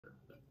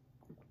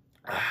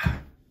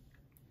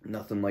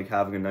Nothing like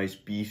having a nice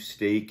beef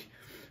steak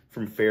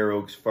from Fair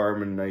Oaks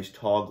Farm and a nice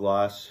tall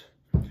glass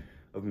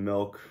of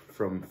milk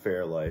from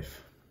Fairlife.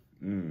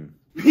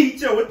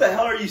 Pizza, what the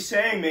hell are you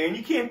saying, man?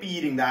 You can't be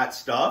eating that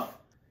stuff.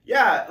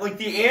 Yeah, like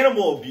the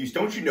animal abuse,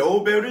 don't you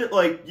know about it?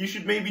 Like, you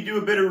should maybe do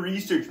a bit of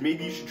research.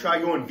 Maybe you should try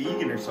going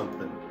vegan or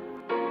something.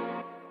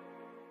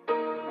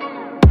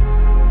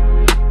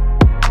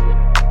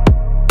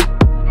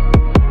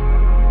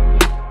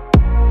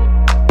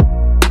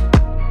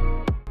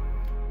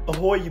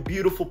 Ahoy, you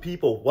beautiful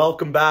people.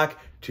 Welcome back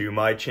to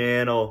my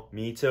channel,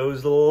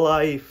 Mito's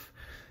Life.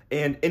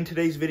 And in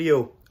today's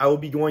video, I will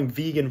be going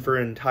vegan for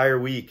an entire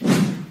week.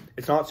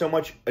 It's not so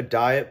much a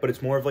diet, but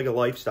it's more of like a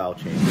lifestyle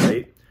change,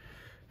 right?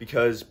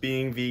 Because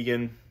being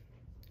vegan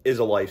is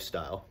a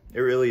lifestyle. It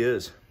really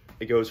is.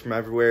 It goes from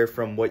everywhere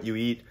from what you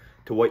eat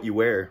to what you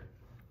wear.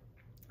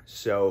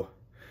 So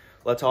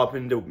let's hop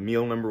into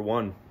meal number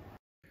one.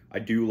 I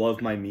do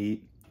love my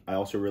meat. I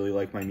also really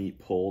like my meat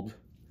pulled.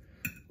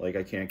 Like,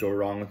 I can't go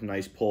wrong with a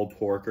nice pulled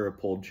pork or a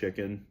pulled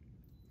chicken.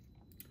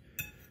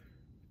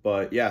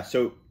 But yeah,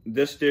 so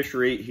this dish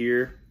right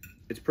here,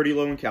 it's pretty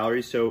low in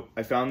calories. So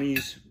I found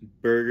these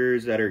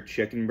burgers that are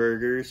chicken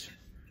burgers.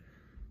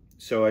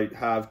 So I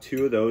have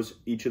two of those.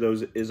 Each of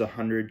those is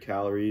 100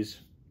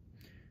 calories.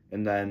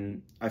 And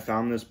then I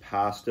found this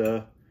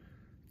pasta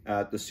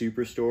at the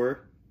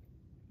superstore,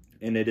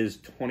 and it is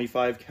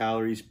 25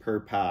 calories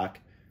per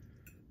pack.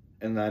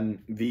 And then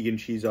vegan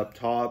cheese up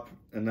top.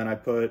 And then I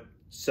put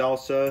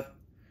salsa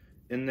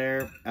in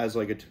there as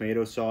like a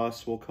tomato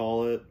sauce, we'll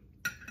call it.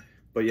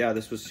 But yeah,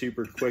 this was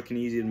super quick and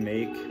easy to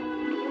make.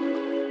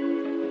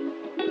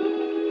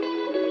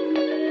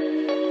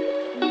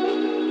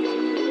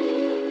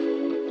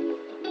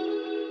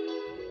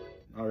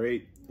 All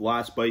right,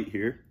 last bite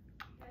here.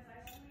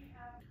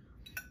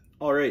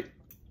 All right,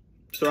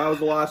 so that was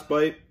the last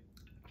bite.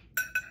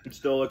 I'm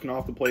still looking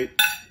off the plate.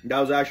 That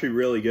was actually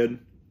really good.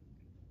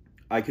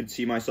 I could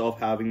see myself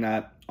having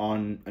that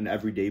on an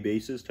everyday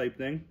basis type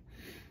thing.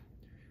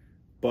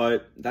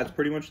 But that's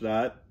pretty much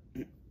that.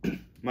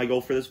 My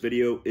goal for this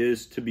video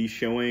is to be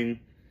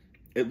showing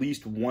at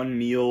least one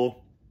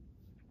meal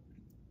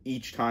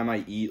each time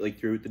I eat, like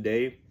throughout the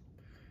day.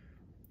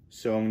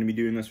 So I'm going to be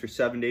doing this for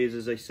 7 days,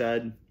 as I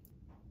said.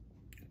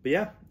 But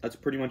yeah, that's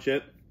pretty much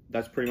it.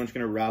 That's pretty much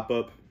going to wrap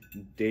up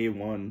day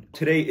one.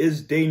 Today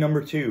is day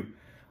number 2.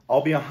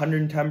 I'll be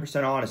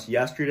 110% honest.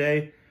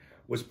 Yesterday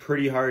was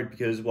pretty hard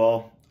because,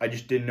 well, I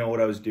just didn't know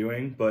what I was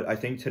doing. But I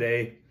think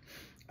today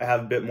I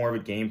have a bit more of a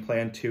game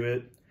plan to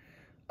it.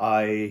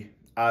 I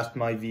asked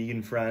my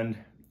vegan friend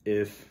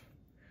if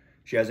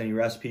she has any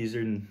recipes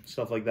and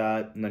stuff like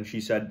that. And then she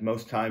said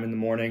most time in the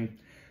morning,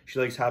 she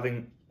likes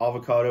having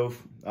avocado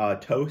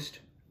toast.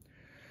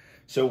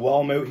 So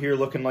while I'm out here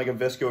looking like a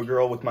Visco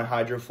girl with my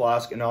hydro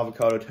flask and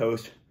avocado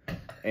toast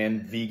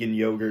and vegan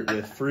yogurt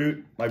with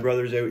fruit, my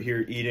brother's out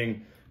here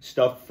eating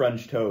stuffed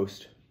French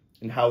toast.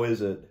 And how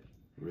is it?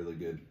 Really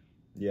good.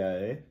 Yeah,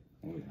 eh?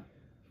 Oh,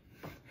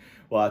 yeah.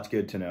 Well, that's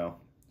good to know.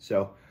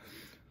 So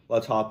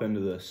let's hop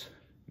into this.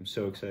 I'm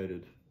so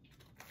excited.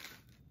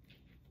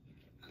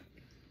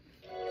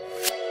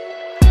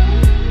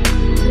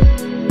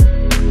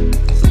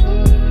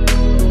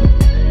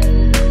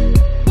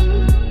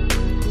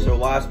 So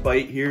last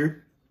bite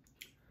here.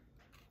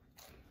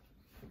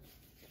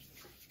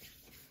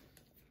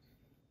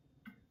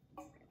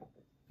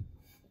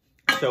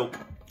 So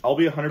I'll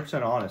be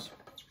 100% honest.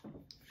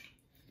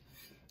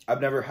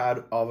 I've never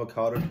had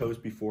avocado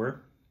toast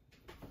before.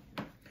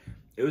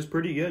 It was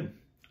pretty good.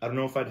 I don't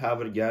know if I'd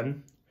have it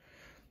again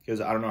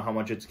because I don't know how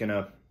much it's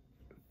gonna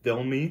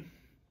fill me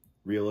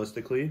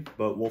realistically,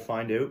 but we'll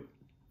find out.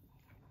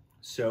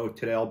 So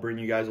today I'll bring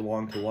you guys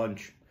along to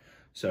lunch.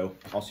 So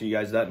I'll see you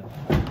guys then.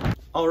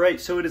 All right,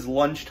 so it is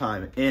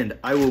lunchtime and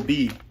I will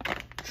be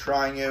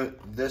trying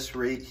out this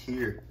right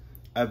here.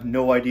 I have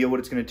no idea what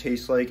it's gonna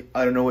taste like.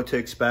 I don't know what to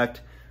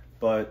expect,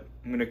 but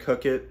I'm gonna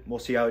cook it. We'll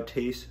see how it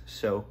tastes.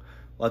 So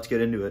let's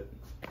get into it.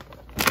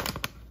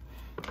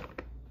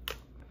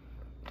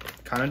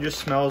 Kind of just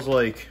smells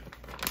like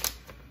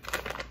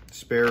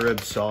spare rib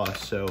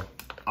sauce, so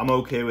I'm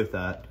okay with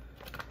that.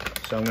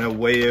 So I'm gonna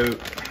weigh out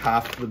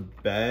half the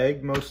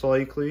bag, most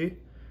likely.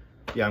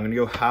 Yeah, I'm gonna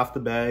go half the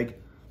bag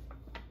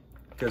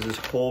because this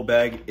whole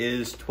bag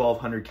is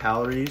 1,200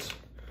 calories.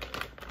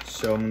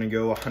 So I'm gonna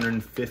go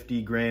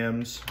 150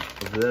 grams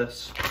of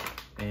this,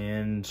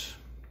 and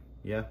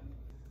yeah.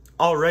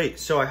 All right,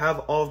 so I have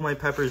all of my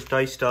peppers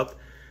diced up.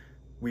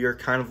 We are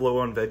kind of low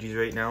on veggies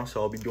right now, so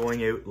I'll be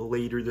going out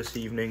later this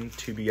evening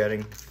to be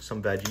getting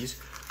some veggies.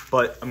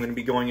 But I'm gonna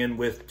be going in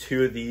with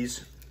 2 of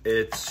these.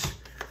 It's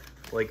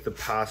like the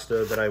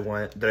pasta that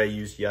I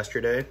used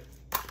yesterday.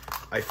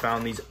 I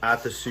found these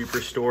at the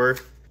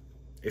superstore.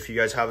 If you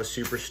guys have a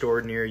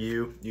superstore near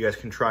you, you guys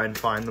can try and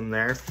find them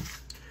there.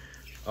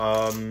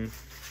 But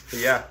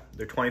yeah,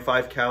 they're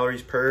 25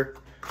 calories per.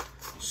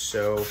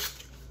 So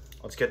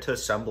let's get to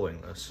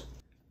assembling this.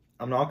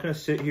 I'm not gonna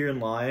sit here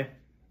and lie.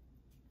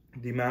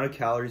 The amount of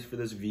calories for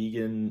this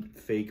vegan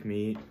fake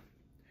meat,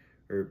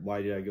 or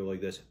why did I go like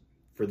this?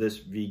 for this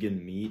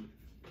vegan meat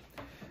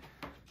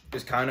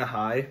is kind of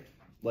high.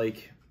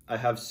 Like, I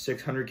have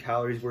 600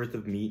 calories worth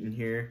of meat in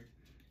here,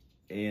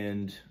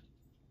 and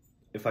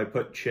if I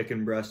put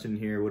chicken breast in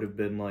here, it would have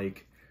been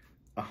like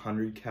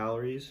 100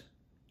 calories.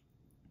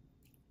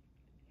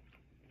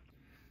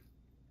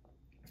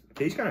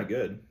 Tastes kind of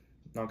good,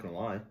 not gonna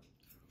lie.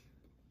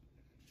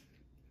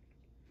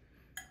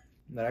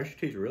 That actually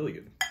tastes really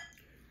good.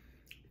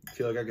 I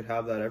feel like I could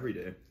have that every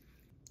day.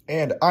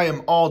 And I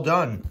am all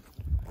done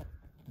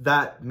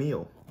that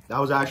meal. That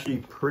was actually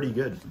pretty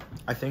good.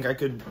 I think I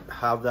could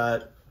have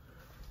that,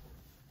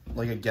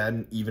 like,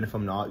 again, even if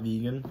I'm not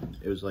vegan.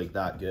 It was like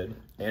that good.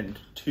 And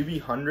to be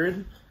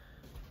 100,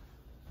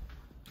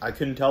 I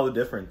couldn't tell the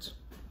difference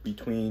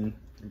between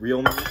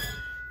real meat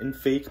and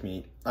fake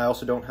meat. I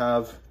also don't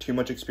have too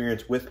much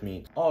experience with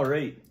meat. All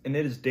right, and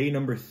it is day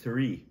number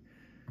 3.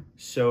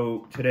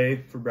 So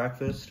today for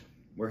breakfast,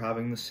 we're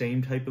having the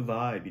same type of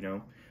vibe, you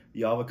know,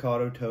 the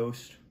avocado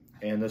toast.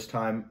 And this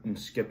time I'm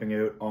skipping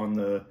out on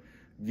the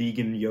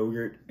vegan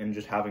yogurt and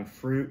just having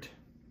fruit.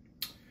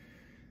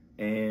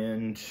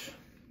 And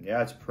yeah,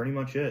 that's pretty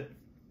much it.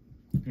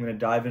 I'm gonna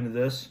dive into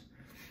this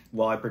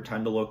while I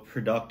pretend to look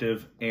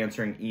productive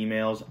answering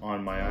emails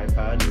on my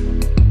iPad.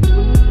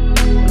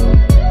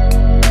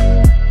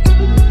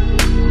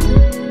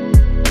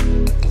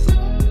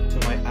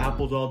 So my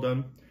apple's all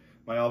done.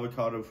 My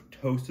avocado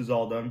toast is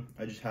all done.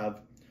 I just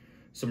have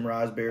some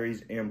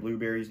raspberries and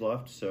blueberries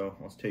left, so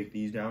let's take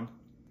these down.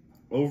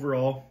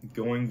 Overall,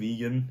 going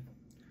vegan,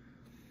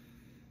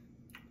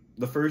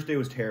 the first day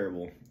was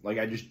terrible. Like,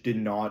 I just did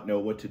not know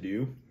what to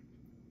do,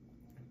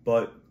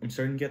 but I'm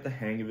starting to get the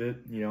hang of it.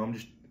 You know, I'm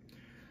just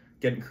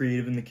getting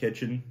creative in the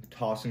kitchen,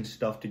 tossing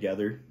stuff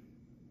together.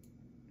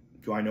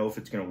 Do I know if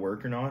it's gonna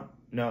work or not?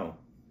 No.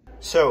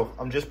 So,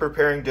 I'm just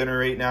preparing dinner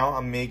right now.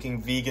 I'm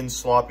making vegan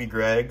sloppy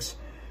dregs,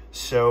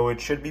 so it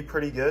should be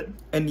pretty good.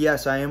 And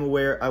yes, I am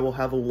aware I will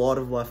have a lot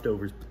of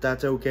leftovers, but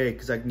that's okay,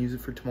 because I can use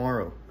it for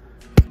tomorrow.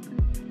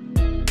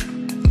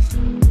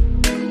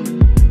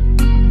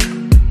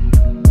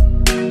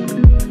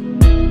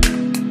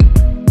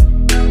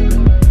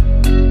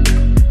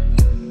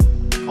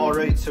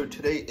 So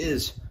today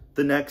is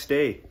the next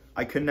day.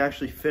 I couldn't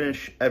actually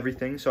finish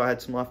everything, so I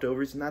had some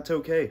leftovers, and that's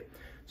okay.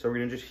 So we're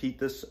gonna just heat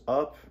this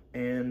up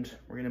and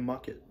we're gonna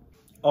muck it.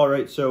 All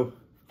right, so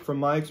from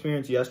my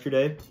experience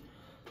yesterday,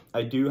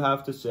 I do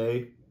have to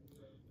say,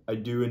 I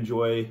do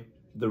enjoy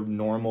the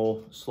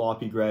normal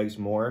sloppy dregs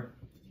more,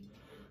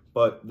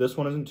 but this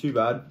one isn't too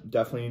bad.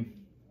 Definitely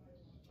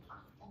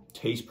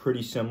tastes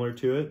pretty similar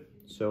to it.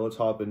 So let's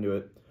hop into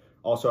it.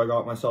 Also, I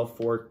got myself a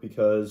fork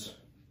because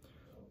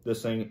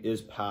this thing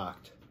is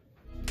packed.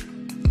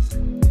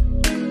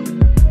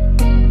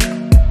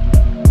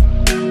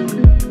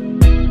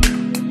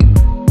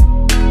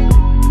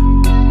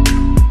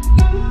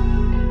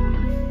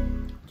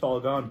 It's all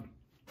gone.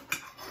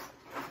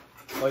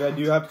 Like, I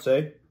do have to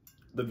say,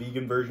 the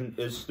vegan version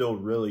is still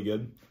really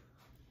good,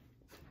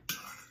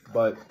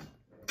 but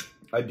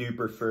I do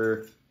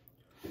prefer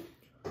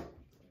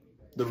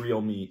the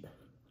real meat.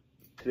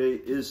 Today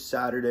is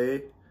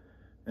Saturday,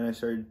 and I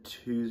started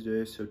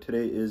Tuesday, so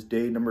today is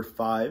day number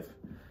 5,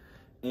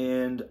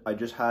 and I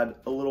just had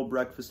a little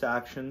breakfast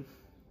action.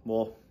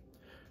 Well,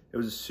 it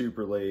was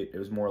super late. It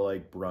was more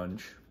like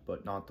brunch,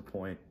 but not the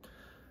point.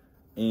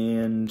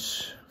 And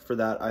for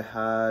that, I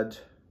had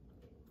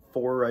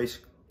 4 rice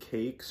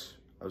cakes.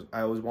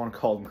 I always want to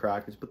call them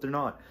crackers, but they're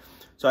not.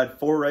 So I had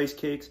 4 rice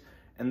cakes,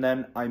 and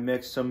then I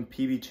mixed some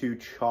PB2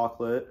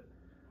 chocolate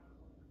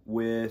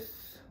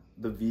with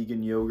the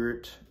vegan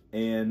yogurt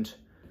and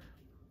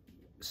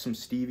some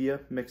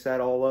stevia, mix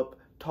that all up,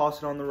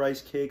 toss it on the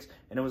rice cakes,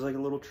 and it was like a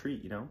little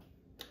treat, you know?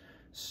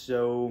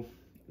 So,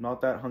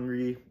 not that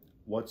hungry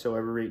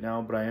whatsoever right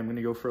now, but I am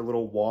gonna go for a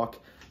little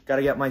walk.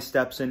 Gotta get my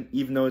steps in,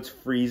 even though it's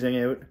freezing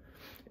out.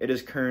 It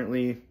is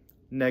currently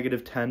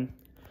 -10,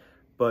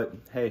 but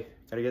hey,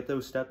 gotta get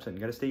those steps in,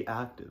 gotta stay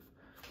active.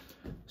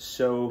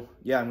 So,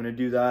 yeah, I'm gonna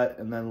do that,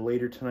 and then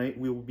later tonight,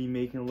 we will be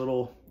making a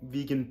little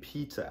vegan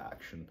pizza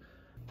action.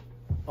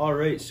 All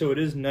right, so it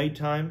is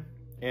nighttime,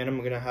 and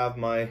I'm gonna have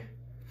my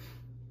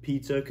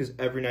pizza, because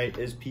every night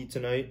is pizza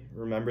night.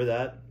 Remember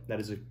that. That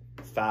is a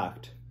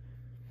fact.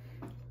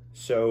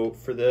 So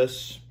for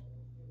this,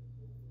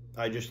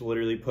 I just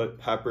literally put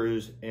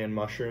peppers and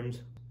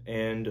mushrooms,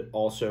 and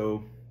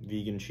also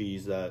vegan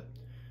cheese that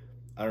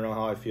I don't know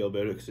how I feel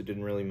about it because it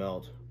didn't really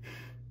melt.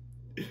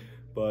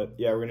 But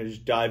yeah, we're gonna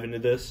just dive into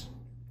this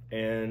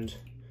and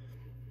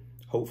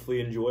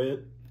hopefully enjoy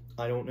it.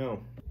 I don't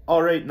know.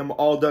 All right, and I'm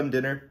all done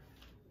dinner.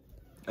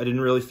 I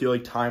didn't really feel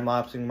like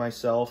time-lapsing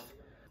myself.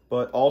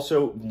 But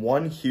also,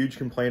 one huge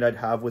complaint I'd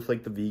have with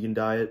like the vegan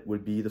diet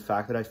would be the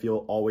fact that I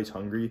feel always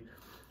hungry,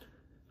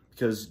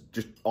 because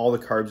just all the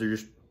carbs are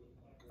just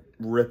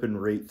ripping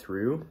right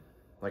through.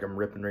 Like, I'm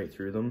ripping right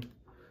through them.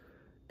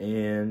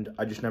 And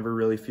I just never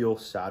really feel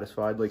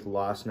satisfied. Like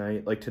last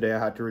night, like today I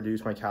had to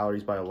reduce my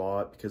calories by a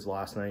lot because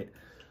last night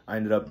I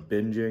ended up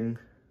binging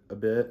a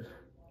bit,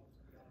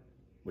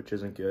 which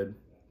isn't good,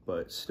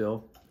 but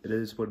still, it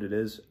is what it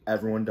is.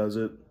 Everyone does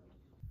it.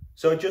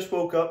 So I just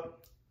woke up.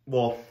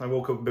 Well, I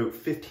woke up about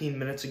 15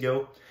 minutes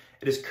ago.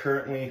 It is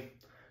currently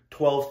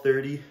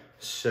 12:30.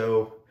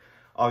 So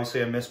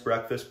obviously I missed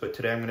breakfast, but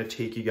today I'm going to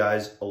take you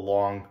guys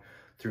along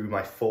through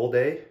my full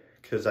day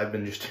because I've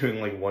been just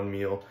doing like one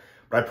meal.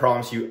 But I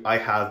promise you, I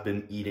have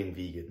been eating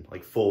vegan,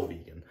 like full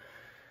vegan.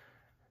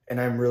 And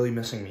I'm really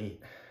missing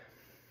meat.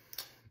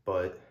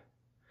 But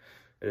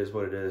it is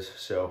what it is.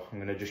 So I'm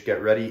going to just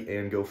get ready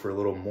and go for a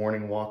little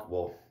morning walk.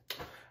 Well,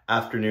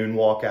 afternoon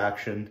walk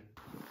action.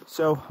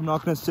 So I'm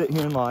not going to sit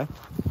here and lie.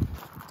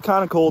 It's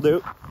kind of cold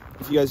out,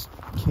 if you guys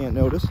can't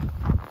notice.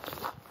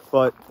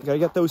 But I got to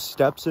get those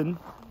steps in.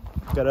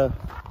 Gotta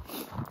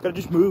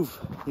just move,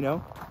 you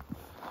know?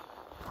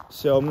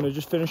 So I'm going to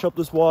just finish up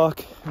this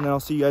walk and then I'll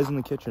see you guys in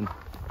the kitchen.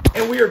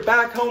 And we are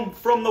back home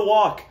from the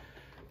walk.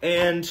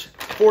 And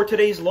for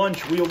today's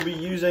lunch, we will be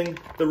using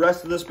the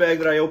rest of this bag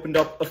that I opened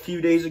up a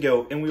few days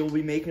ago. And we will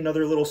be making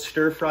another little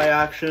stir fry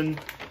action.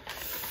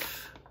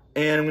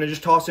 And I'm going to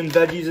just toss some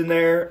veggies in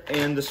there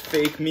and this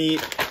fake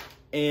meat.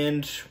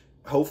 And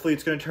hopefully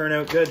it's going to turn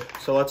out good.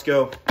 So let's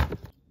go.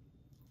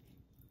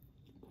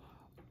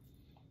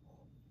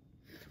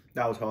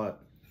 That was hot.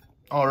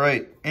 All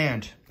right,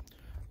 and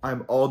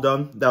I'm all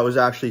done. That was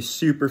actually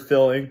super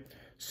filling,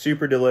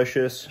 super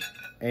delicious.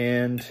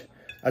 And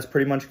that's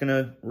pretty much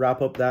gonna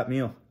wrap up that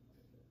meal.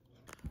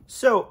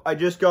 So I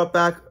just got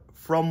back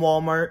from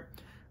Walmart.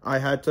 I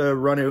had to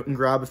run out and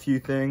grab a few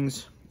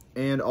things.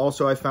 And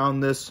also I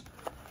found this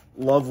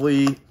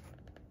lovely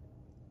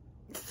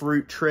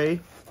fruit tray.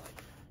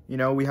 You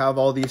know, we have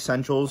all the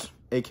essentials,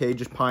 aka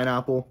just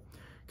pineapple.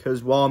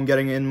 Because while I'm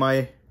getting in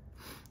my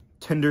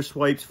Tinder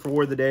swipes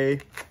for the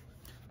day,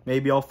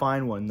 maybe I'll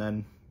find one,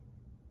 then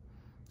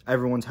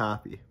everyone's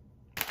happy.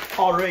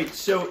 All right,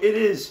 so it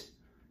is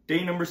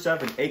day number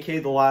 7, aka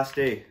the last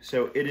day.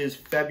 So it is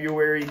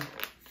February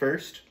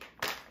 1st.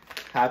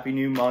 Happy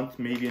new month,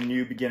 maybe a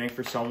new beginning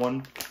for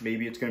someone.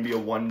 Maybe it's gonna be a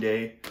one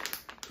day,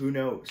 who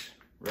knows,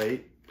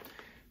 right?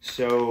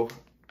 So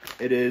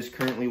it is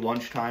currently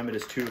lunchtime. It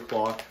is 2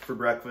 o'clock. For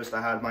breakfast,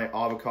 I had my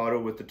avocado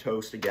with the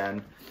toast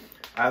again.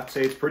 I have to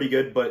say it's pretty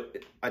good,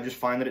 but I just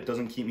find that it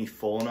doesn't keep me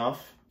full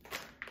enough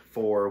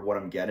for what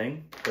I'm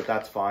getting, but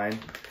that's fine.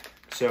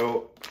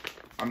 So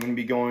I'm gonna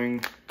be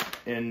going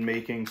and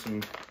making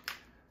some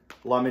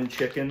lemon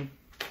chicken.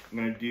 I'm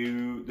gonna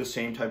do the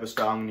same type of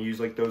style. I'm gonna use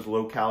like those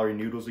low calorie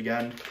noodles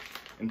again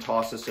and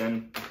toss this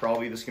in.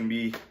 Probably this can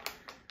be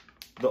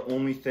the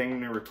only thing I'm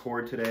gonna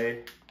record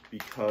today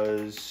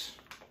because,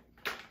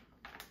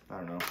 I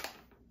don't know,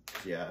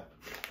 yeah.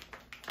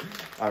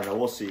 I don't know,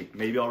 we'll see.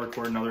 Maybe I'll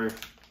record another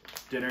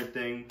dinner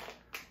thing.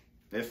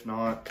 If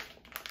not,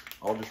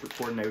 I'll just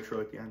record an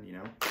outro at the end, you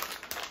know?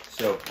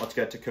 So let's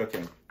get to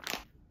cooking.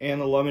 And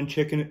the lemon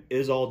chicken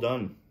is all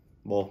done.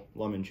 Well,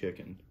 lemon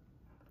chicken.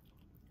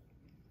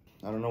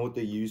 I don't know what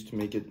they use to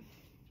make it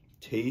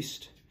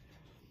taste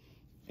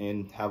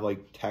and have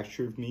like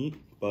texture of meat,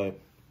 but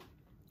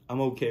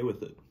I'm okay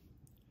with it.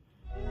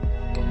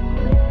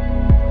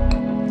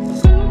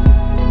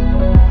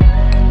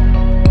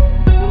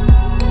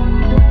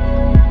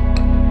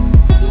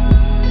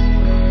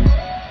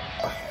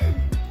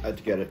 I had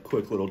to get a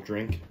quick little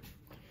drink.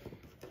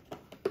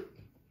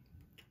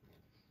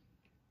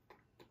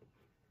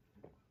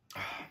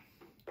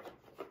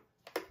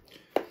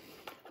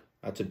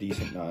 That's a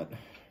decent nut.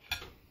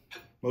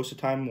 Most of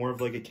the time, more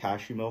of like a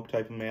cashew milk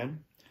type of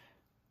man.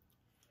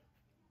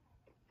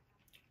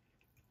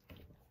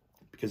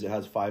 Because it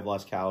has 5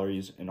 less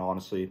calories, and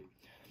honestly,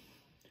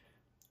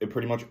 it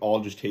pretty much all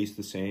just tastes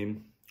the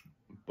same.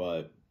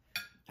 But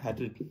had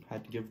to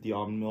give the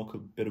almond milk a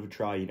bit of a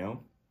try, you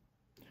know?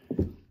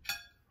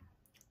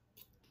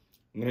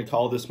 I'm gonna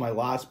call this my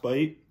last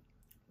bite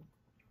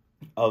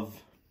of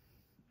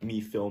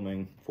me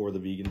filming for the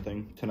vegan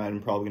thing. Tonight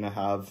I'm probably gonna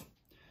have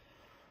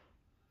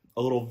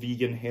a little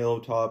vegan halo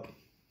top.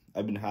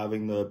 I've been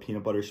having the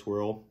peanut butter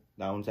swirl.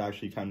 That one's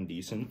actually kind of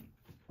decent.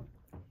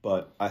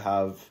 But I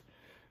have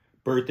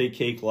birthday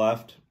cake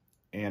left,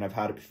 and I've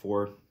had it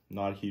before.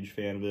 Not a huge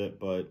fan of it,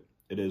 but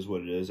it is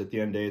what it is. At the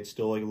end of the day, it's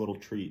still like a little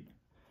treat.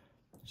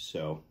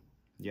 So,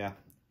 yeah,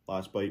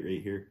 last bite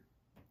right here.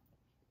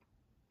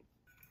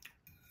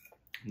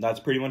 That's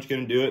pretty much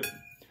gonna do it.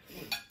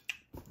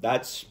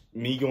 That's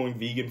me going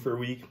vegan for a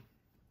week.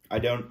 I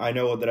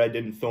know that I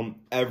didn't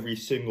film every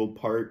single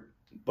part,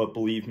 but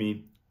believe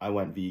me, I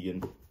went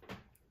vegan.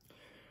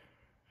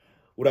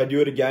 Would I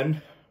do it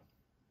again?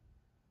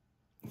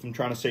 If I'm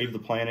trying to save the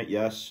planet,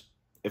 yes.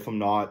 If I'm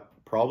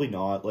not, probably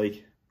not.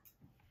 Like,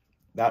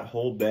 that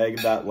whole bag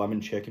of that lemon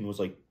chicken was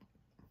like,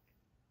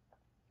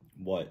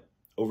 what?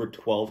 Over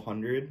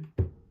 1,200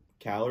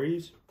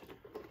 calories?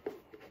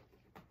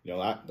 You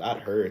know, that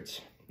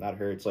hurts. That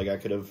hurts. Like, I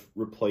could have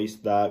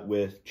replaced that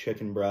with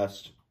chicken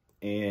breast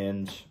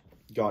and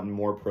gotten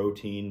more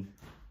protein,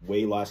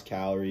 way less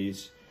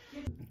calories.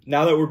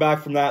 Now that we're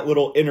back from that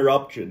little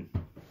interruption,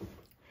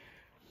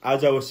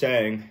 as I was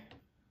saying,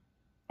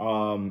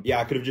 yeah,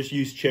 I could have just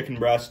used chicken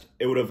breast.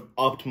 It would have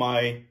upped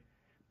my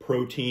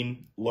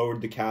protein,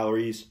 lowered the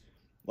calories.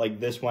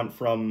 Like, this went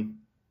from,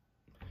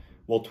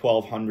 well,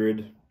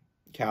 1,200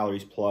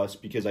 calories plus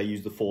because I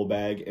used the full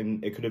bag,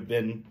 and it could have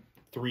been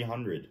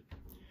 300.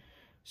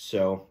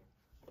 So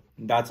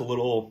that's a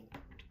little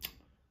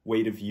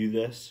way to view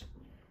this.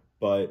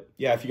 But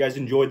yeah, if you guys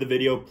enjoyed the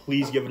video,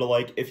 please give it a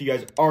like. If you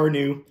guys are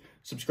new,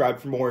 subscribe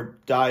for more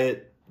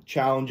diet,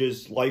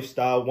 challenges,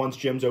 lifestyle, once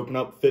gyms open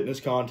up, fitness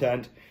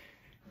content.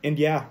 And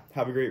yeah,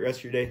 have a great rest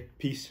of your day.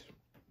 Peace.